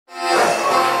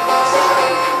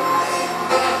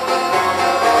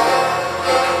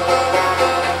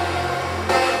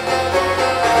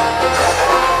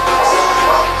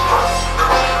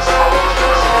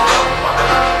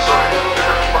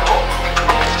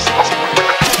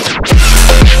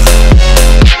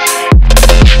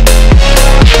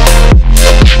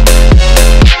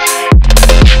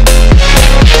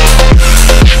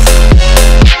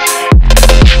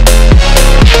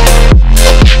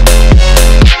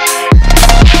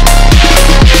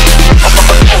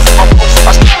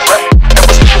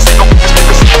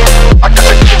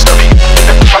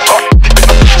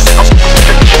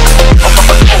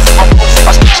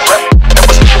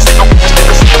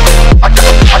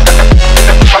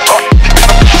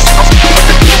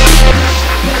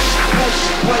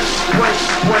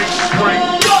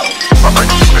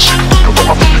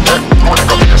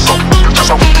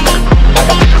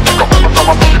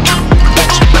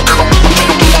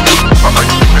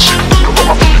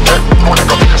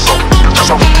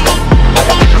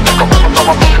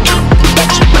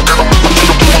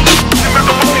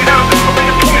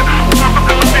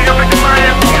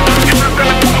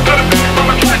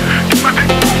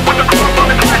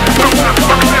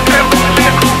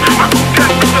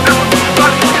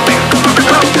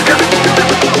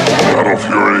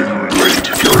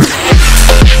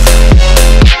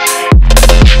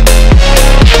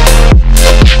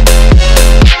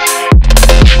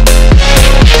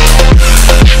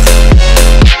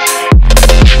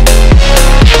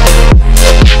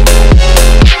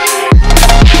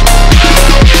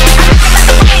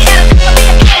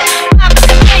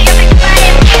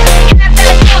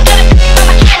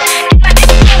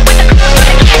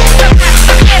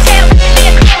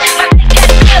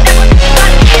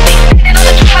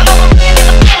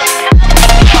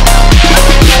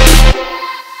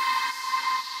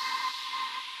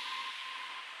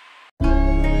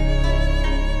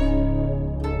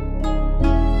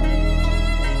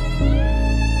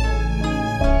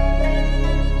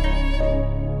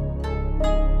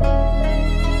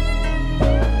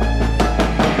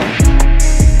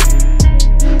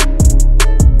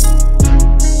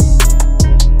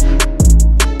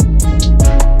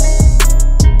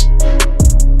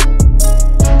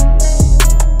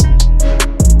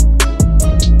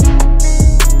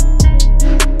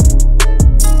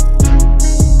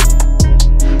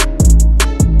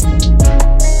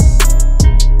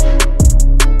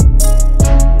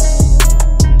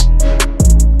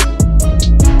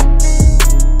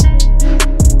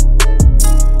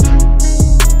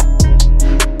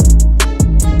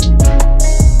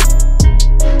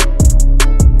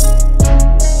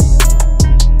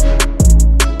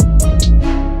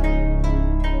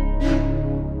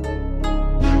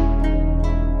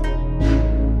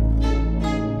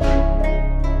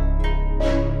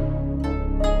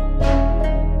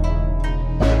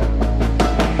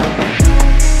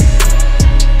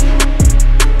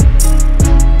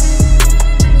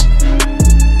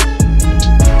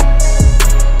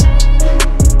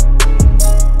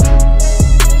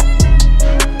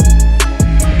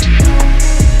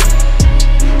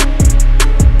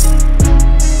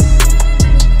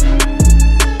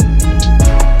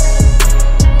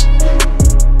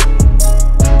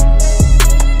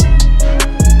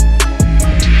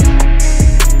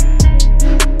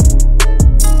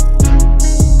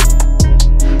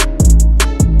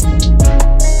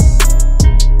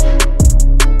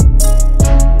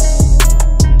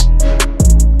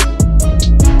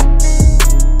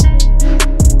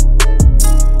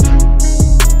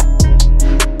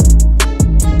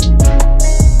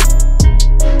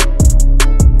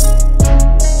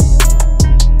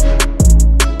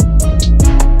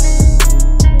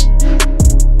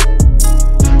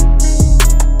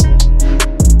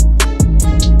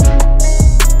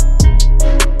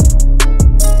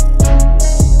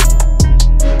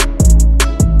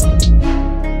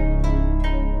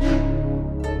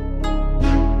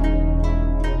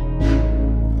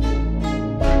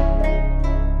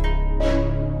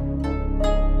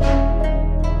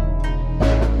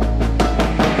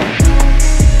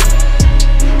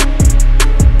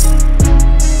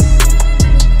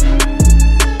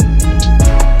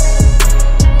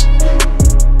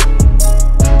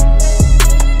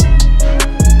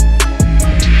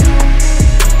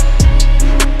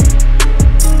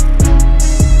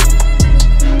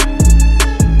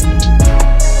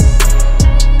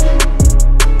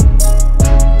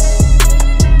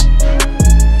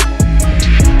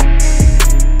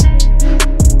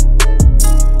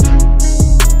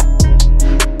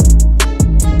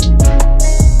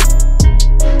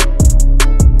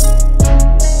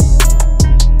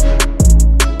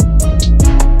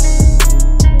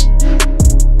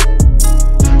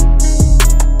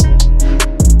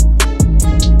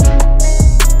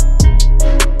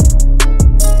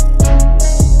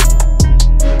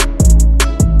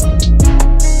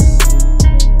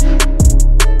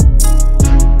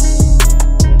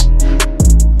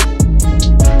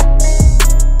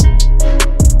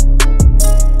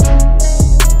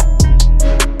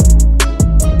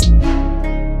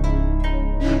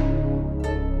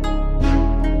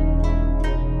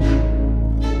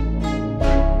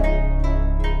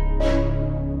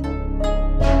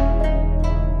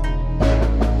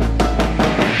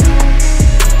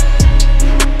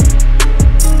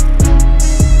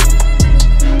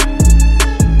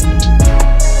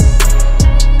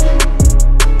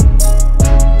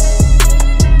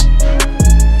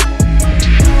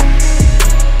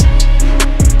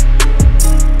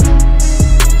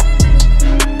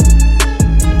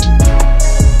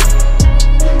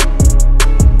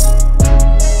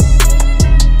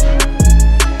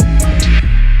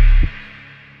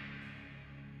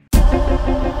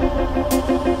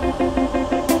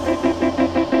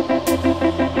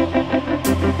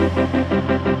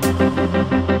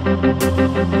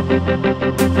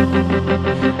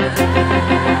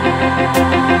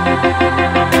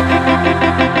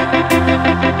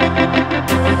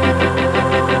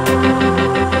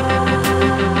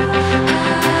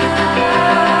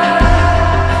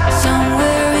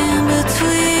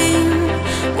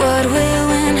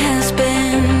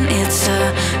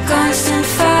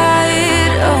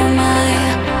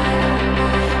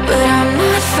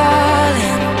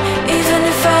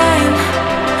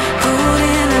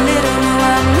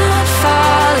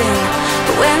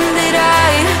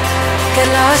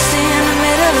get lost in the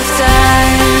middle of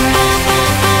time.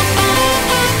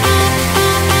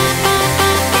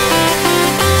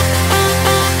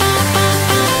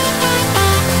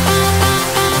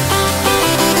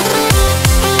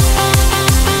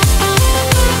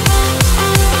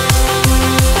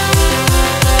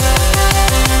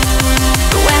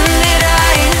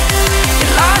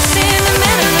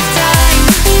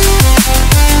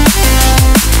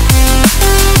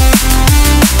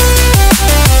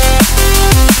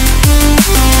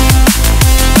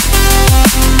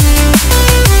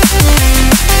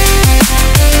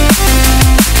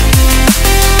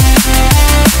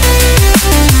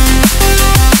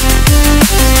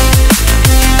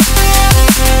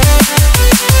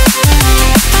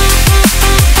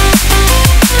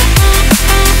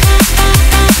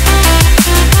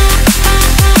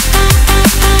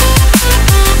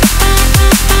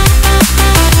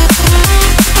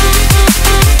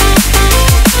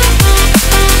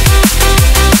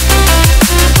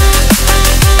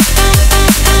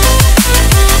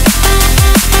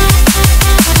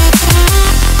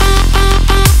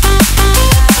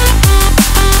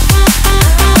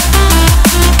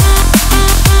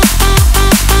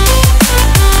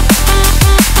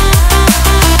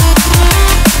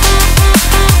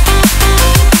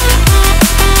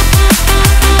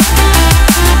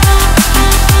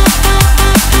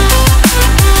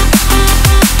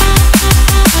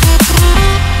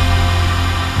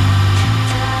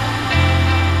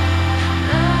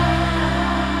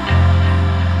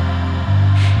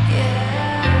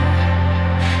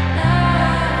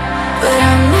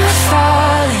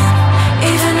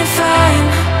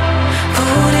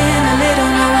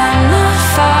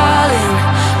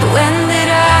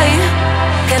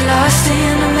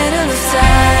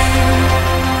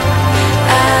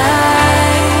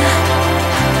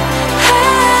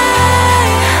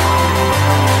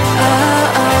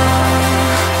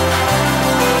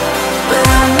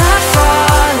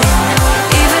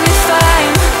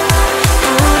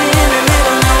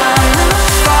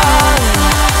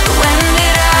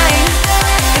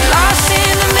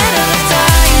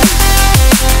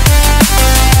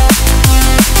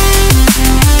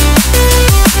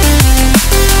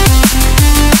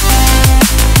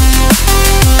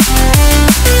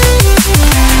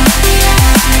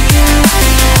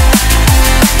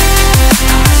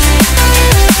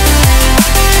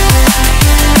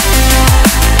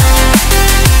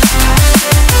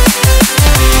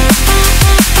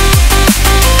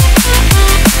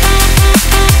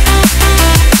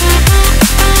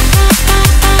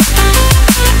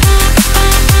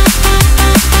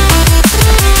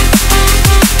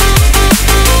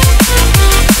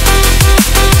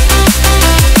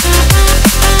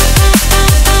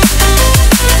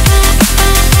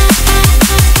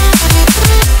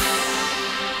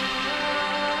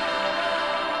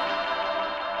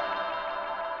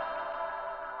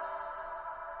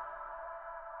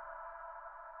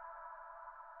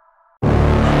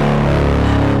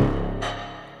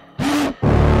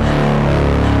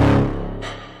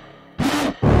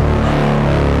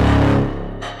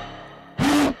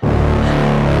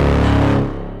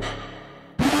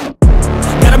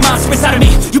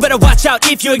 Watch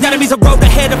out if your enemy's a road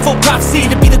ahead of full prophecy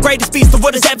to be the greatest beast the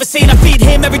world has ever seen. I feed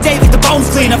him every day like the bones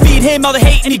clean. I feed him all the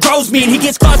hate and he grows me, and he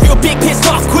gets claws real big, pissed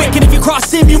off quick. And if you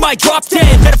cross him, you might drop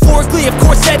dead. Metaphorically, of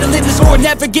course, settling the score,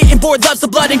 never getting bored, loves the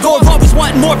blood and gore, always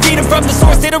wanting more, feeding from the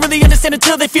source. They don't really understand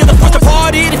until they feel the force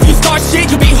departed. If you start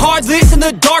shit, you'll be heartless in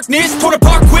the darkness, torn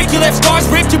apart quick. You left scars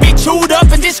ripped, you'll be chewed up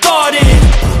and discarded.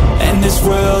 And this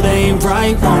world ain't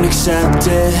right, won't accept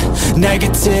it.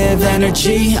 Negative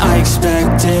energy, I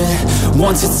expect it.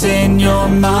 Once it's in your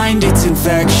mind, it's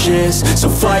infectious. So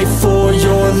fight for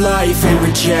your life and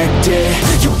reject it.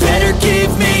 You better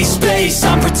give me space,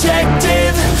 I'm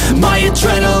protective. My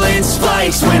adrenaline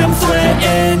spikes when I'm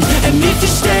threatened. And if you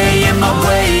stay in my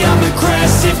way, I'm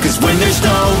aggressive. Cause when there's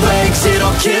no exit,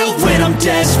 I'll kill when I'm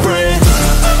desperate.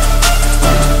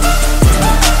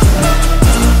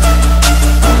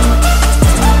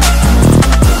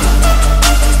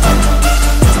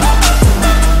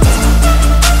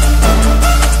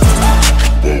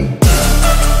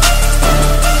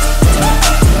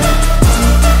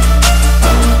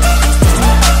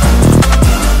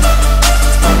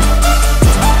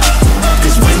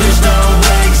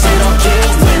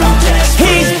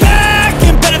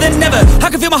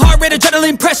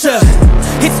 Adrenaline pressure,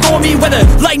 it's stormy weather,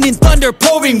 lightning, thunder,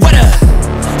 pouring weather.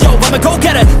 Yo, I'm a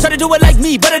go-getter, try to do it like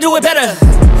me, but I do it better.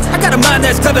 I got a mind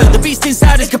that's clever, the beast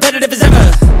inside is competitive as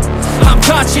ever. I'm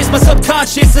conscious, my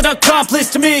subconscious, an accomplice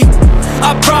to me.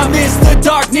 I promise the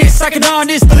darkness I can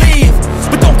honest believe.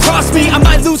 But don't cross me, I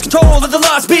might lose control of the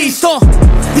lost beast.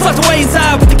 He's locked away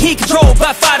inside with the key controlled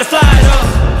by fight or flight.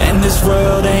 And this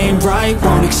world ain't right,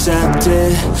 won't accept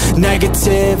it.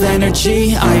 Negative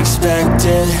energy, I expect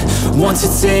it. Once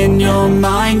it's in your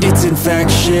mind, it's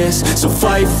infectious. So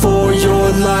fight for your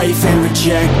life and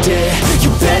reject it. You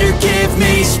better give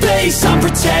me space, I'm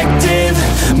protective.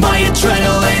 My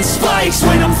adrenaline spikes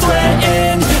when I'm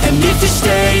threatened. And if you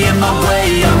stay in my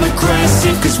way, I'm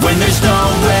aggressive. Cause when there's no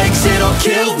exit, I'll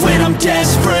kill when I'm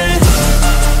desperate.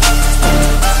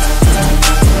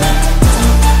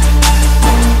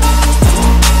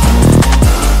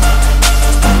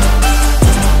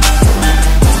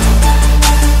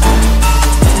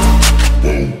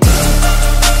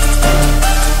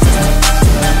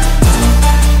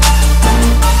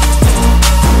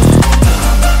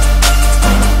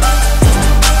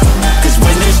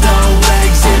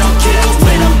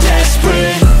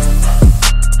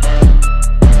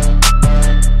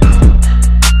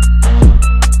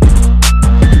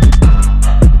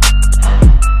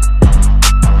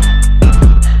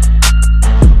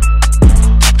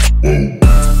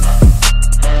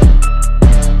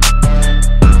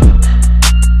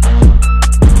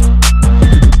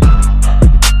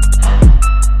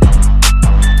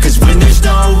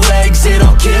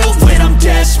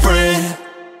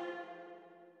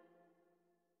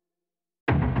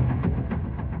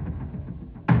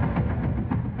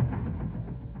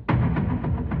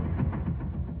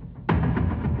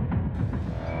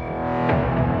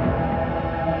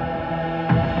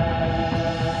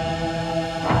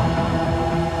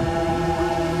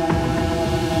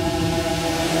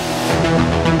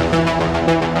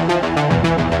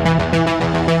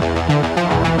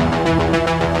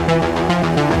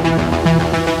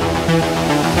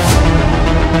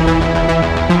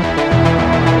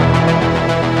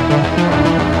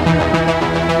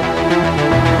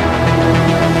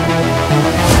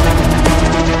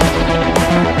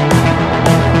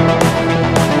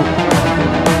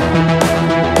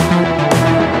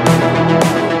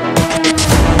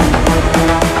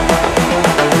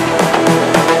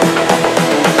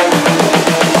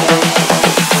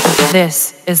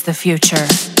 This is the future.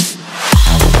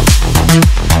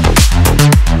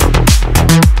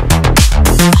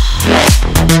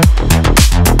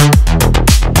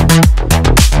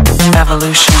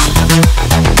 Evolution.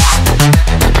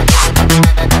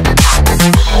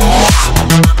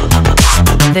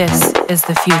 This is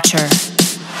the future.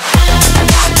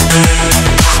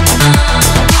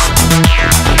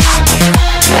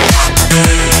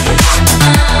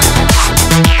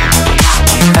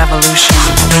 Evolution.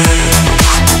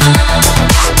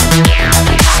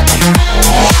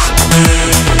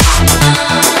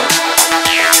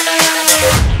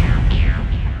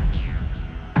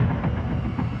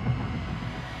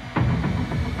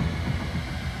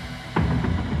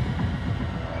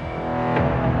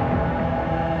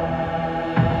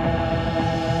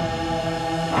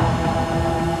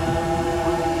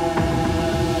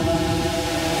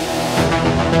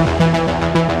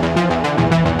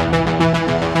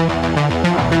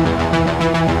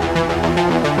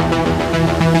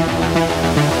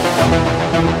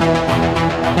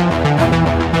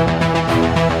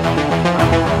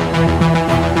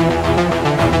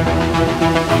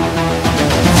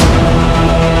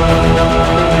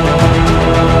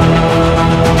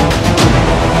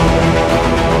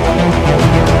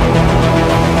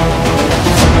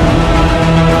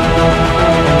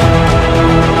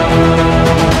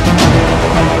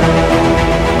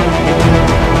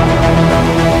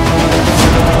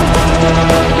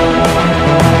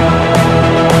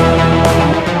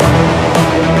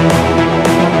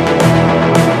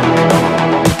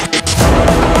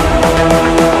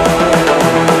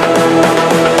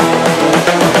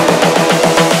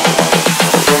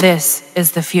 This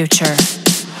is the future.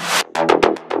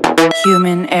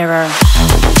 Human error.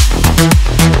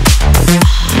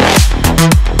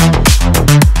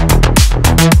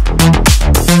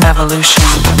 Evolution.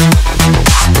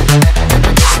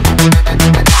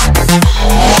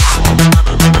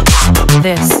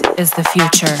 This is the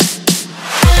future.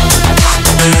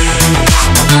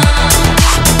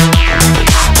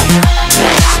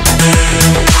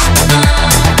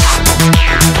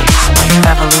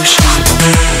 Evolution.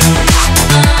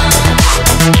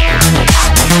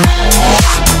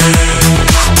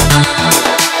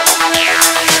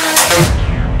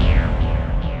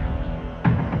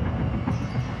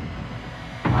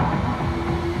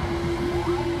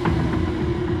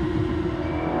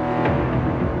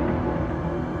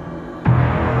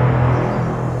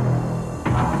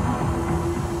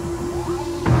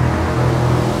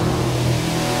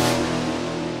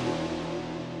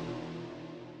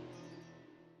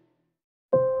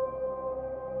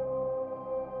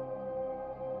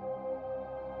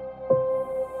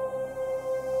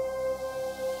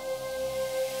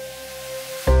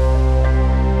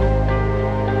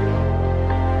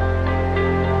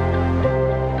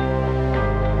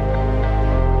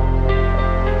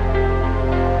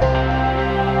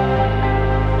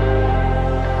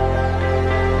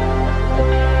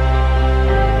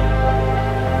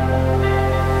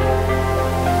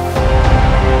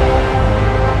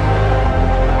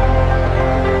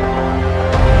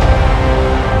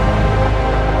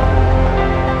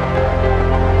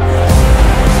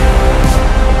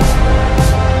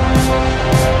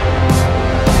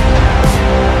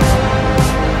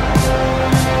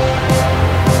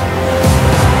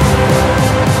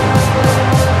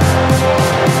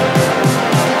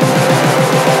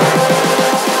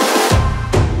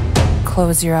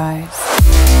 Close your eyes.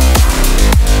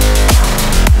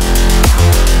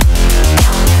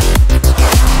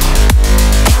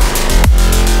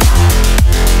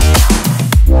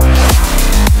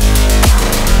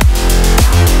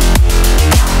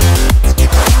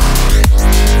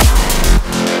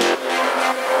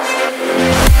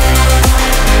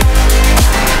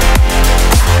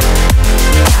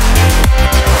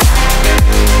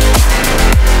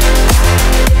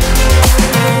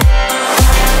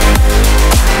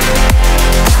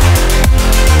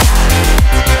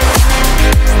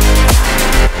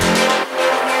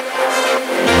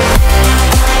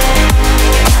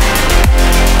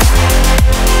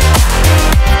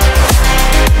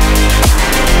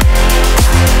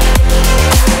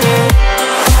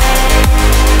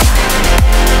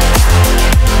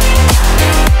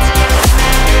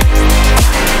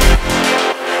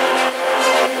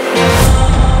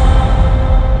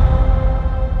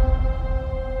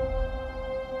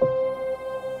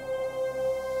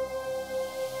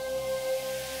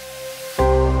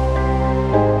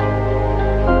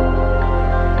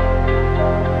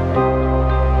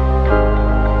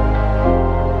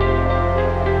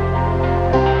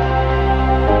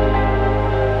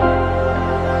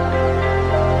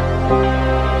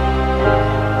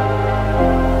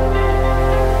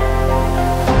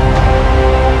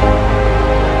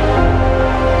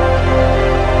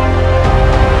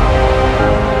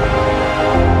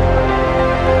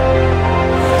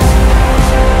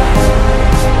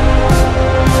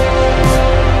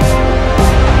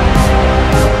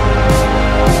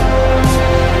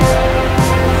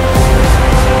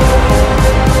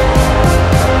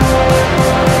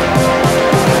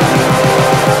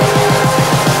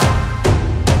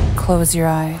 Close your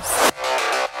eyes.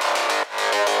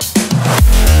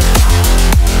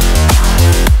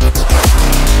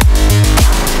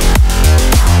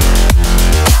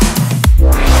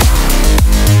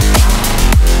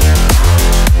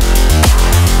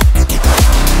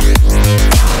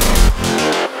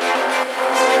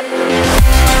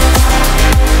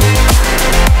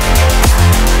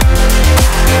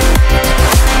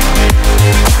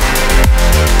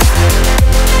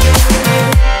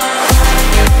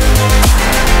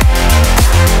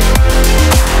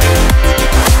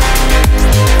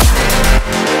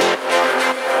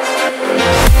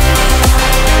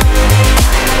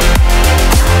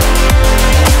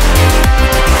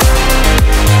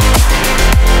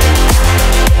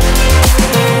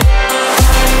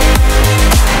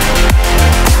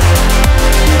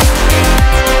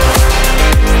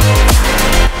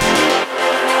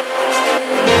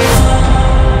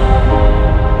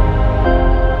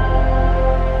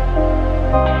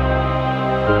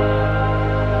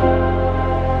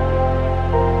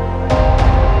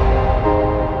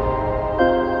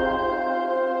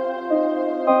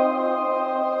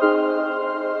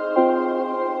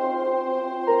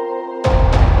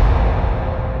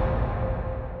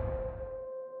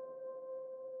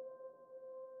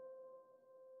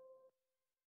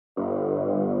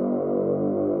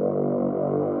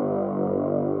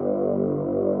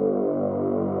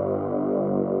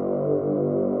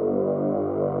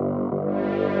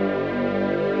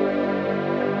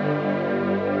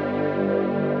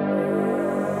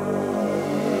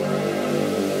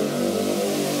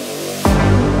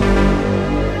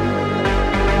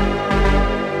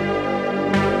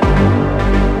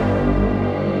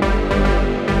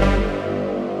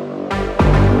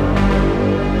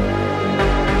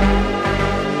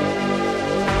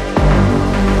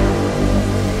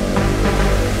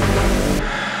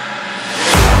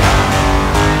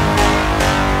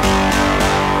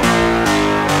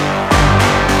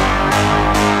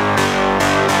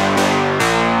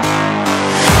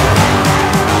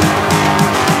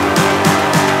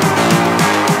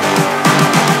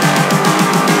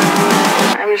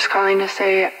 Calling to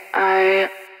say I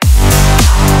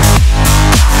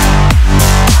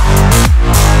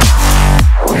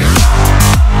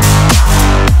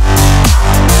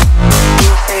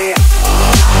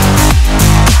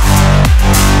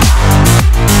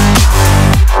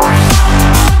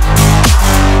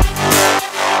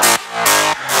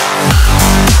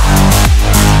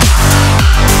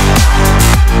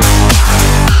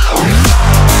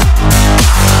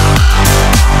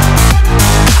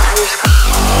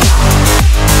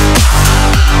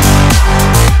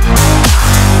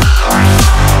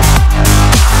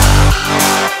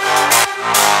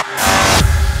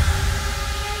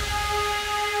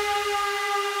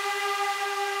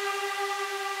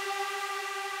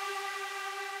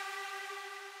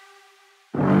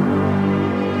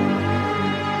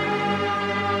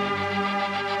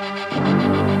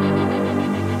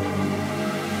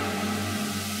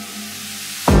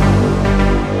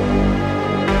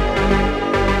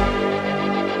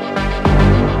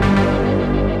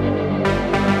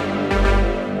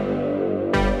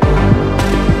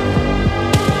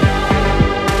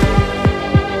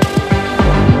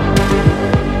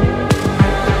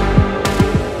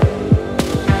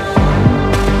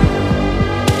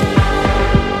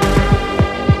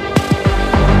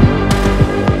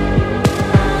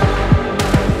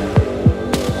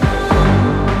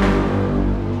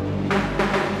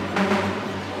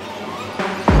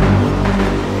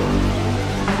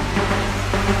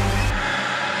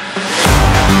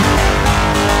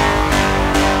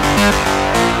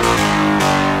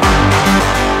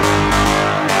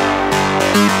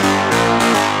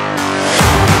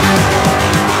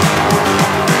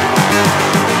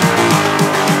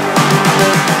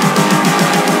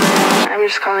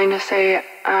say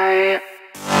I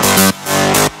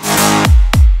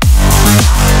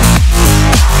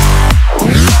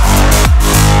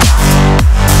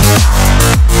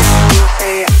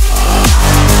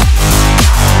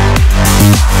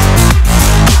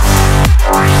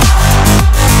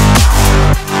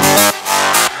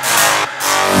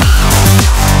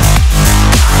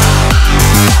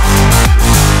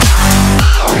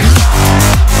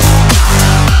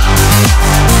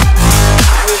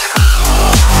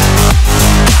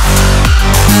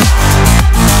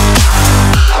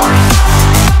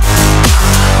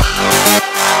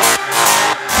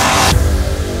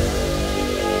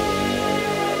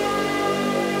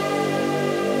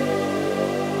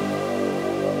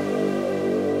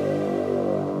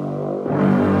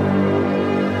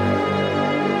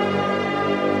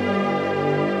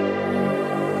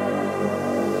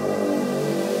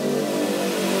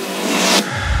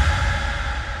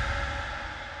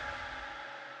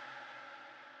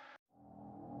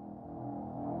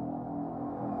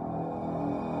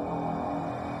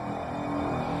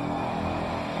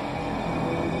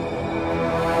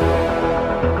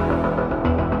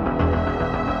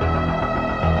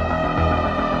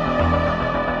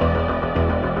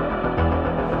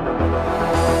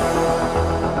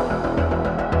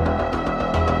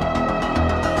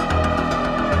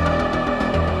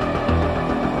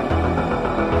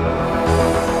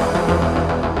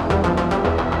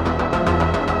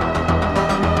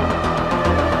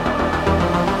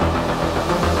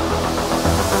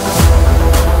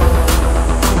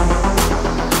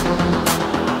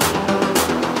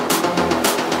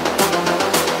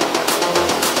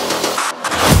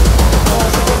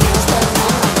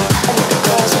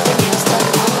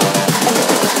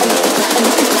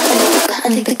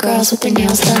think the girls with their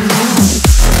nails done now.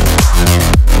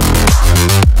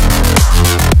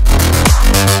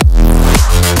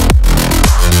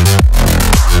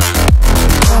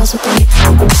 Girls with their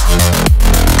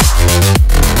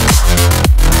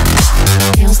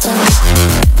nails done.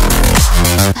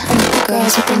 I think the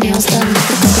girls with their nails done.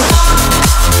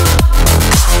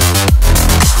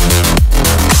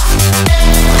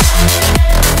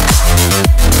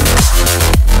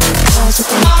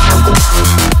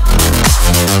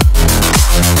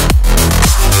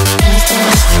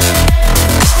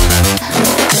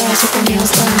 Girls with their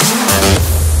nails done.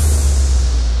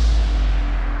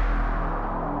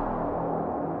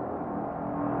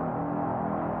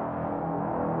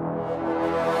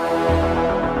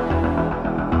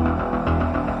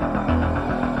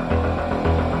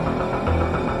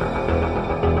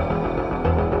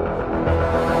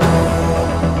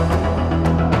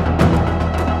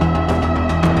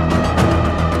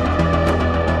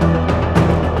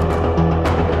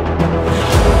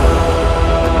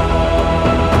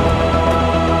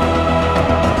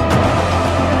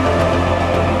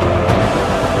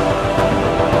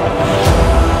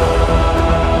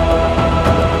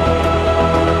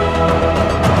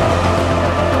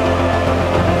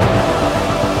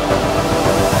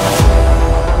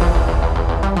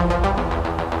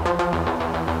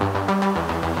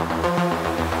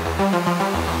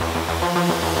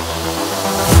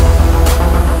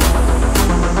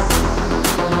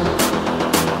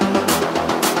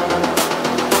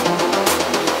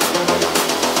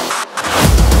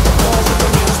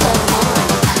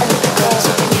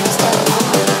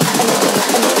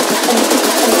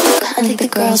 I think the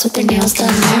girls with their nails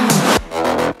done now.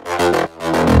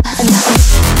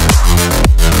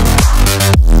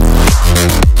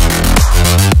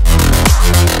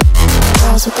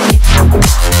 Girls with their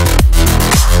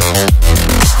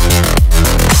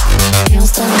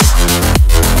nails done.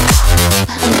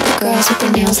 I think the girls with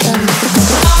their nails done.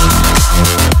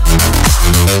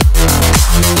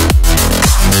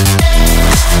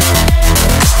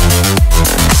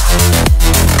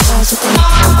 Girls with their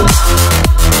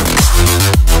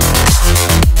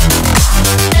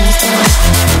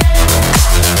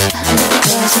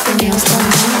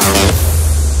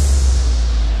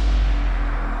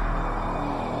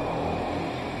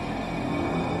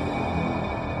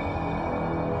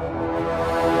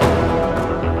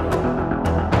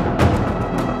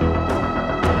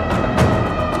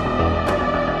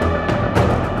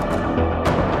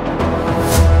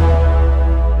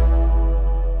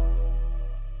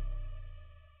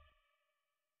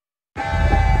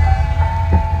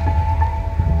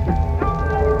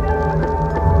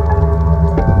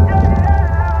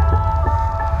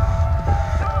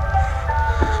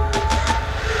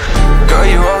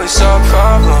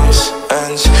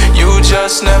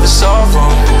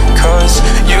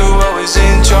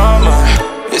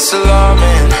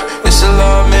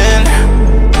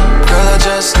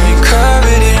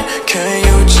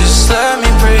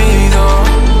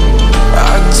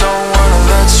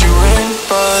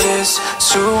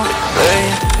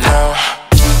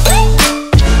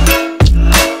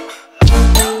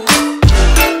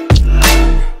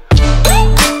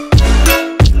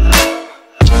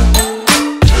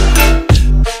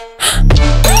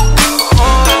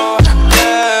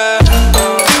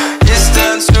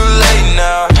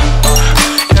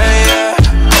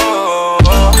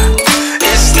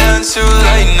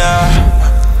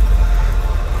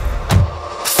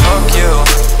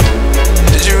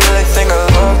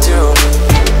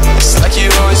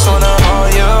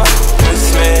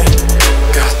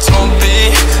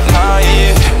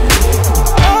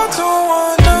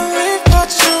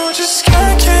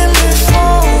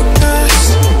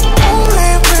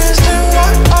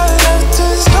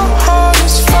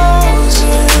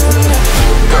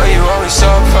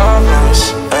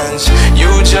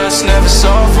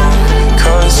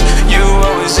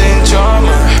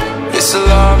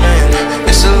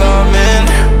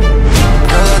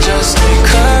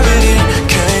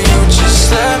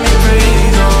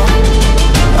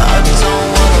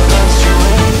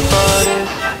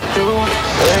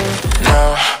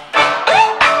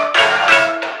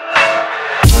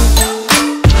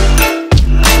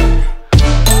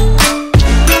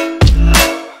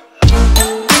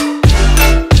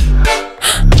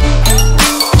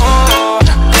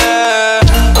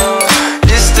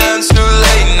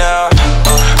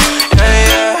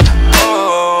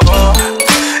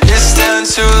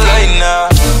late now.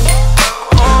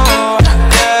 Oh,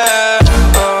 yeah,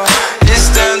 oh, it's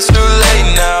done too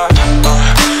late now.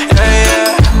 Yeah,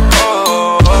 yeah,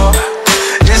 oh, oh,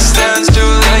 it's done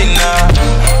too late now.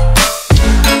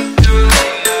 Too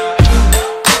late now.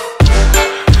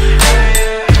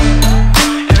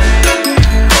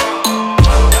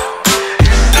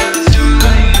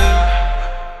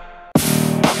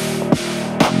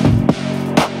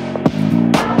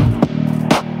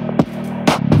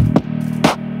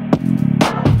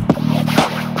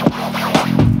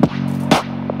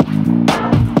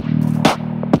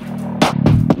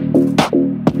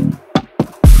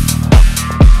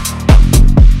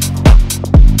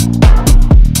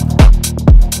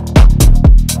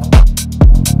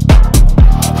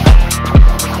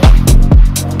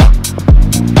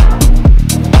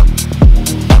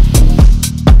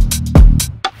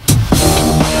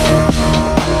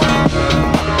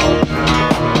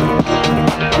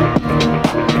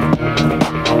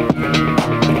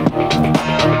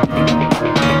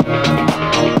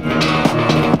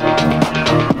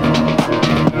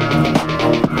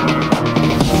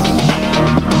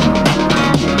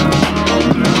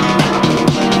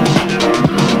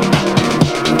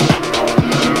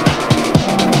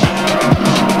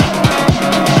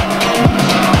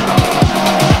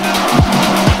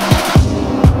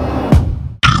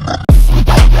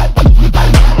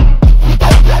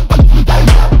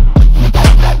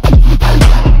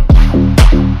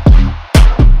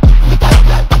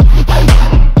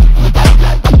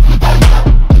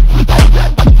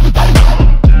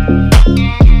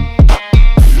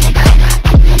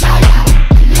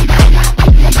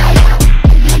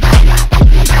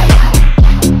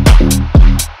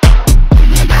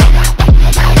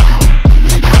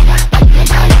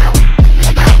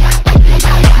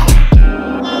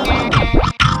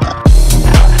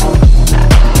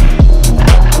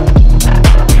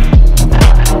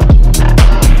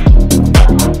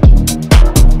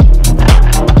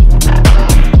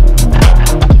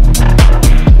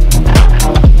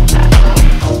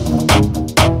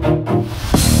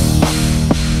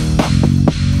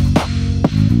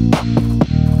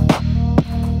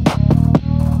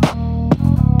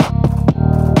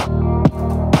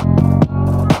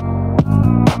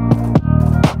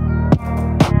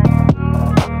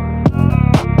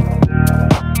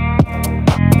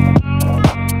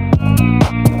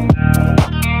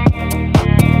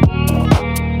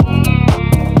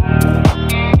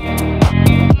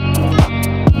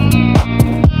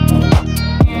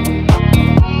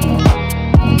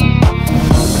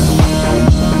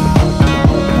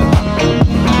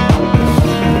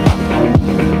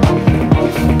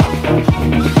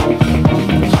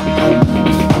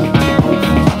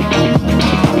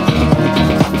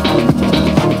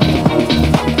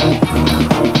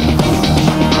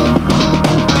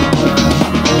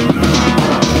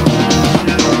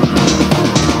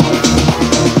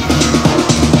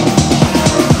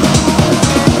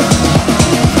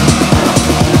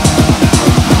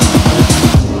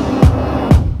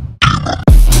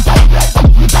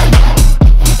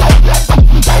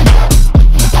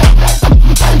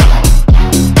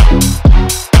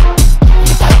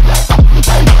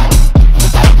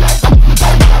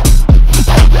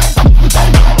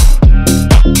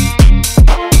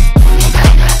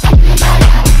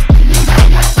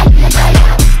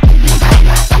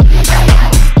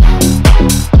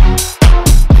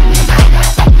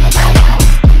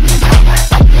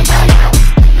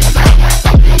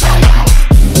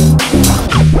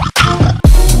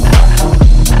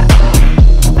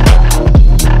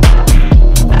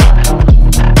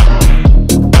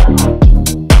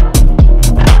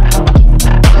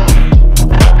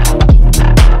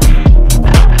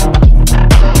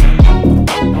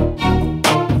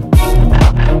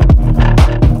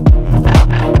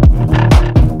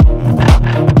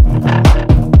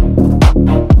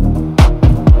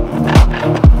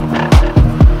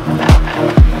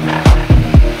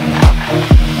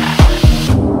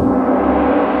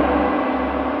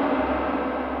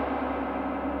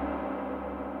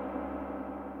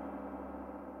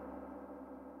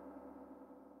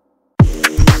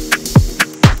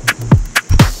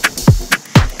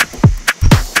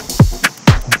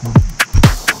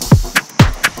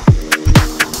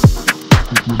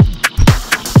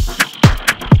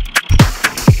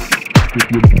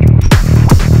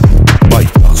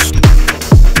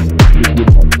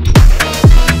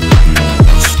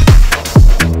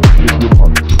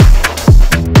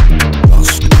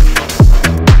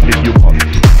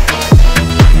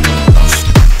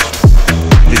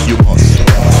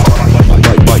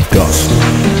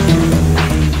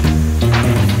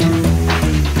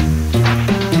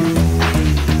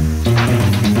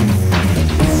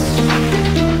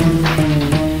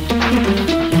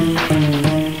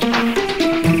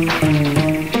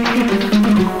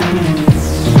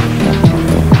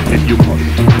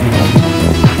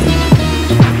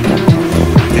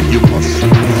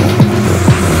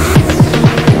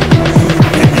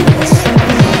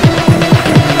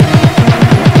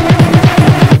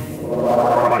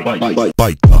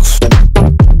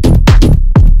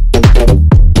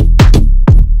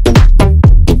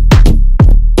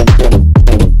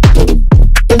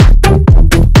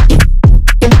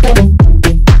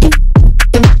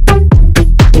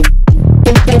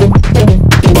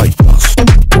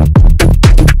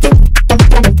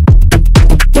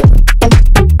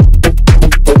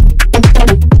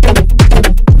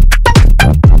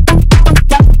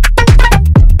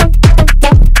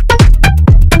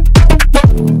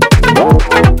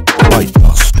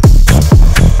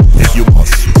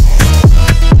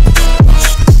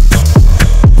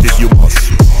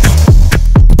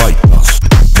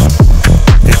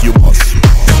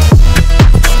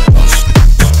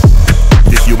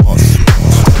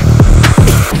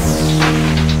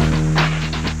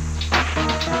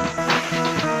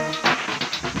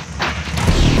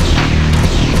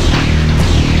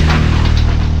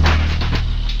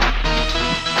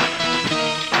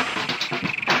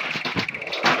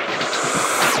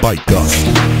 like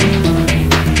dust.